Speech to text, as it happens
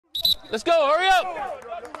Let's go, hurry up.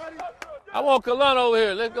 I want Kalana over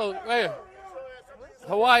here. Let's go, right here.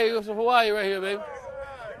 Hawaii right here, baby.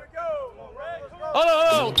 Hold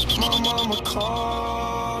on.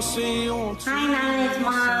 Hi, Nana's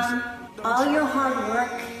mom. All your hard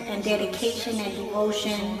work and dedication and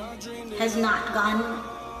devotion has not gone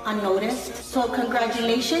unnoticed. So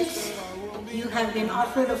congratulations. You have been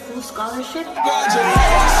offered a full scholarship.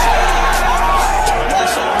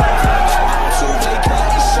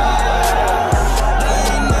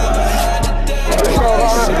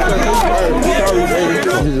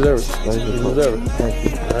 You deserve it. You deserve it. Thank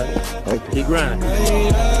you. All right. Thank you. Keep grinding.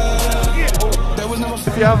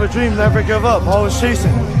 If you have a dream, never give up. Always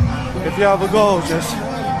chasing. If you have a goal, just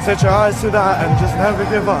set your eyes to that and just never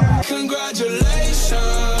give up. Congratulations.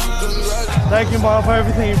 Thank you, Mom, for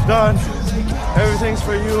everything you've done. Everything's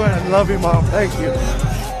for you, and I love you, Mom. Thank you.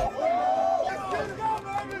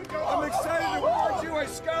 I'm excited to award you a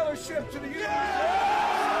scholarship to the university.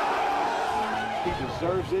 He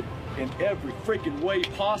deserves it in every freaking way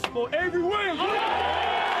possible. Every way!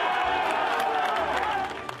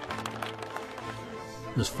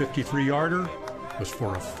 This 53-yarder was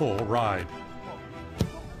for a full ride.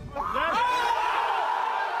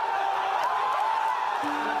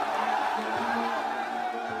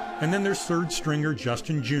 And then there's third stringer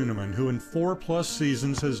Justin Juneman, who in 4+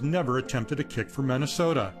 seasons has never attempted a kick for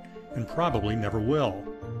Minnesota, and probably never will.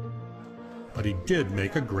 But he did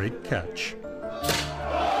make a great catch.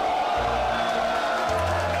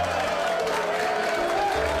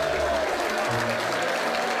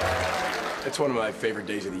 It's one of my favorite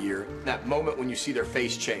days of the year. That moment when you see their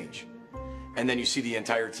face change, and then you see the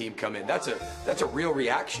entire team come in. That's a real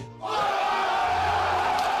reaction.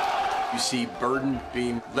 You see burden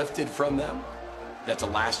being lifted from them. That's a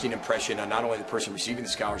lasting impression on not only the person receiving the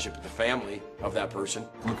scholarship, but the family of that person.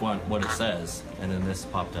 Look what it says, and then this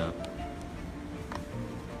popped up.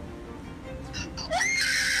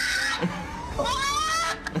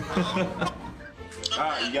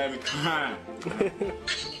 You got me crying.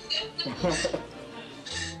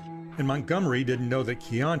 And Montgomery didn't know that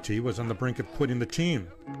Chianti was on the brink of quitting the team.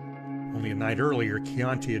 Only a night earlier,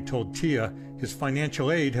 Chianti had told Tia his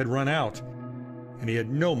financial aid had run out, and he had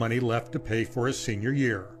no money left to pay for his senior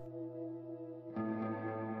year.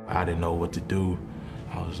 I didn't know what to do.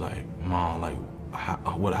 I was like, Mom, like,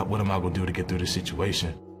 what am I gonna do to get through this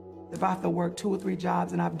situation? If I have to work 2 or 3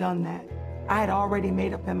 jobs, and I've done that, I had already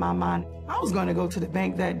made up in my mind I was going to go to the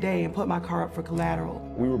bank that day and put my car up for collateral.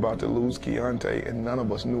 We were about to lose Chianti, and none of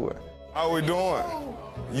us knew it. How we doing?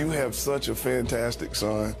 You have such a fantastic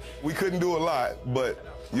son. We couldn't do a lot, but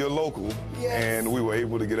you're local, and we were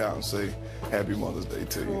able to get out and say Happy Mother's Day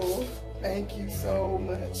to you. Oh, thank you so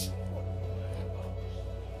much.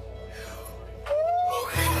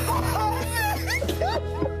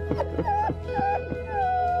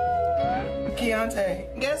 Chianti,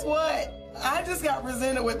 guess what? I just got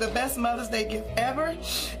presented with the best Mother's Day gift ever.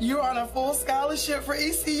 You're on a full scholarship for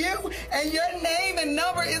ECU, and your name and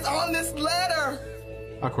number is on this letter.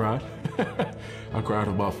 I cried. I cried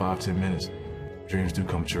for about 5-10 minutes. Dreams do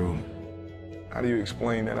come true. How do you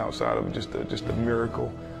explain that outside of just a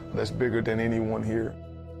miracle that's bigger than anyone here?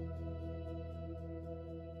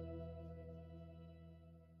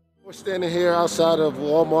 We're standing here outside of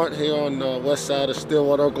Walmart here on the west side of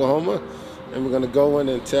Stillwater, Oklahoma. And we're going to go in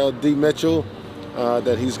and tell D. Mitchell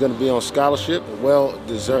that he's going to be on scholarship, a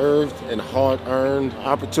well-deserved and hard-earned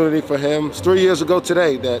opportunity for him. It's 3 years ago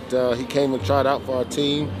today that he came and tried out for our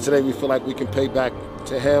team. Today we feel like we can pay back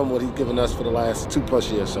to him what he's given us for the last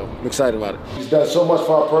 2+ years, so I'm excited about it. He's done so much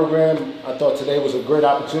for our program. I thought today was a great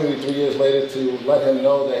opportunity 3 years later to let him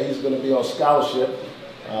know that he's going to be on scholarship.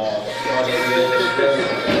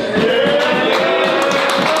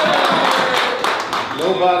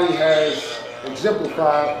 Nobody has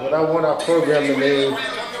exemplified what I want our program to mean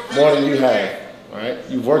more than you have, all right?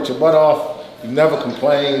 You've worked your butt off, you've never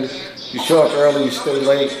complained, you show up early, you stay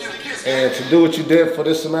late, and to do what you did for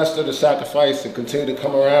this semester, to sacrifice and continue to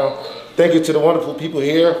come around. Thank you to the wonderful people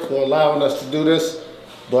here for allowing us to do this,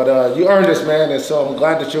 but you earned this, man, and so I'm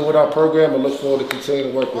glad that you're with our program and look forward to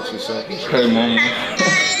continuing to work with you, so. Hey, Mom.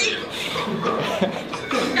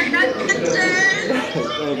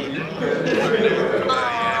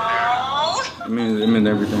 It meant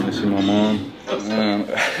everything to see my mom. Man,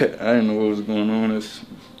 I didn't know what was going on. It's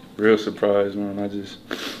a real surprise, man. I just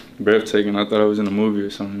breathtaking. I thought I was in a movie or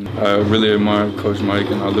something. I really admire Coach Mike,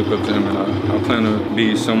 and I look up to him, and I plan to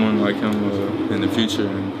be someone like him in the future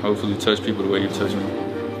and hopefully touch people the way he touched me.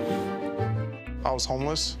 I was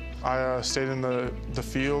homeless. I stayed in the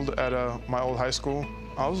field at my old high school.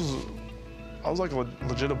 I was like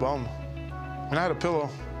legit a bum. I mean, I had a pillow,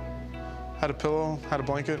 had a pillow, had a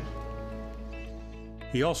blanket.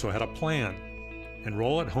 He also had a plan.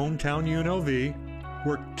 Enroll at hometown UNLV,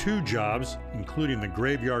 work 2 jobs, including the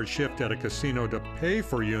graveyard shift at a casino to pay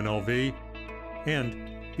for UNLV, and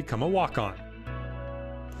become a walk-on.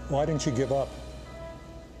 Why didn't you give up?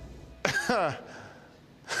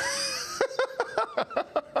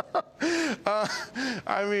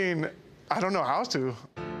 I mean, I don't know how to.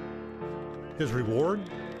 His reward?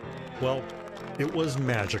 Well, it was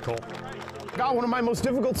magical. Got one of my most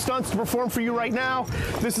difficult stunts to perform for you right now.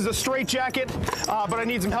 This is a straight jacket, but I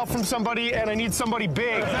need some help from somebody, and I need somebody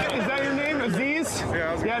big. Is that your name, Aziz?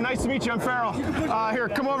 Yeah, nice to meet you. I'm Farrell. Here,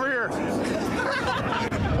 come over here.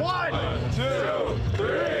 1, 2,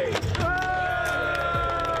 3.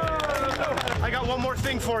 I got one more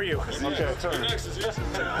thing for you. Okay, turn.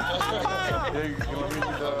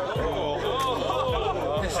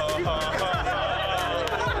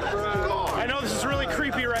 I know this is really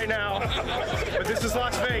creepy right now, but this is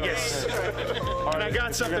Las Vegas. And I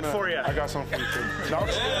got something for you. I got something for you too. No.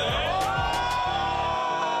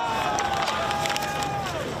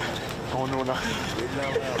 Oh no, no.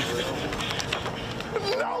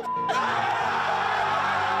 No.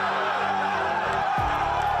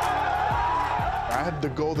 I had the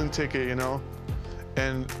golden ticket, you know,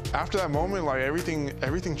 and after that moment, like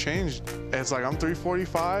everything changed. It's like I'm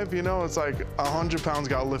 345, you know. It's like 100 pounds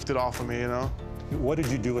got lifted off of me, you know. What did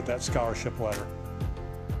you do with that scholarship letter?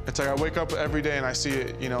 It's like I wake up every day and I see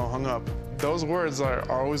it, you know, hung up. Those words are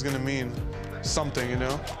always gonna mean something, you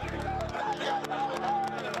know.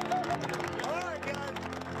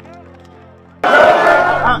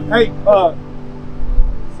 Hey,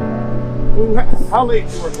 how late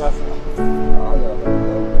did you work last night?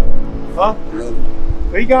 Huh?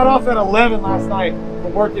 So he got off at 11 last night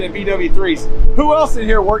from working at BW3s. Who else in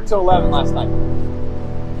here worked till 11 last night?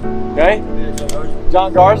 Okay?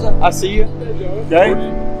 John Garza, I see you. Okay?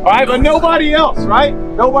 All right, but nobody else, right?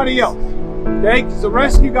 Nobody else. Okay? Because the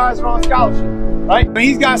rest of you guys are on scholarship, right? I mean,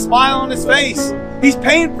 he's got a smile on his face. He's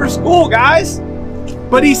paying for school, guys,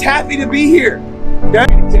 but he's happy to be here. Okay?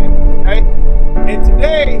 Okay? And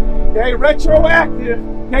today, okay, retroactive,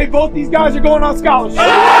 okay, both these guys are going on scholarship.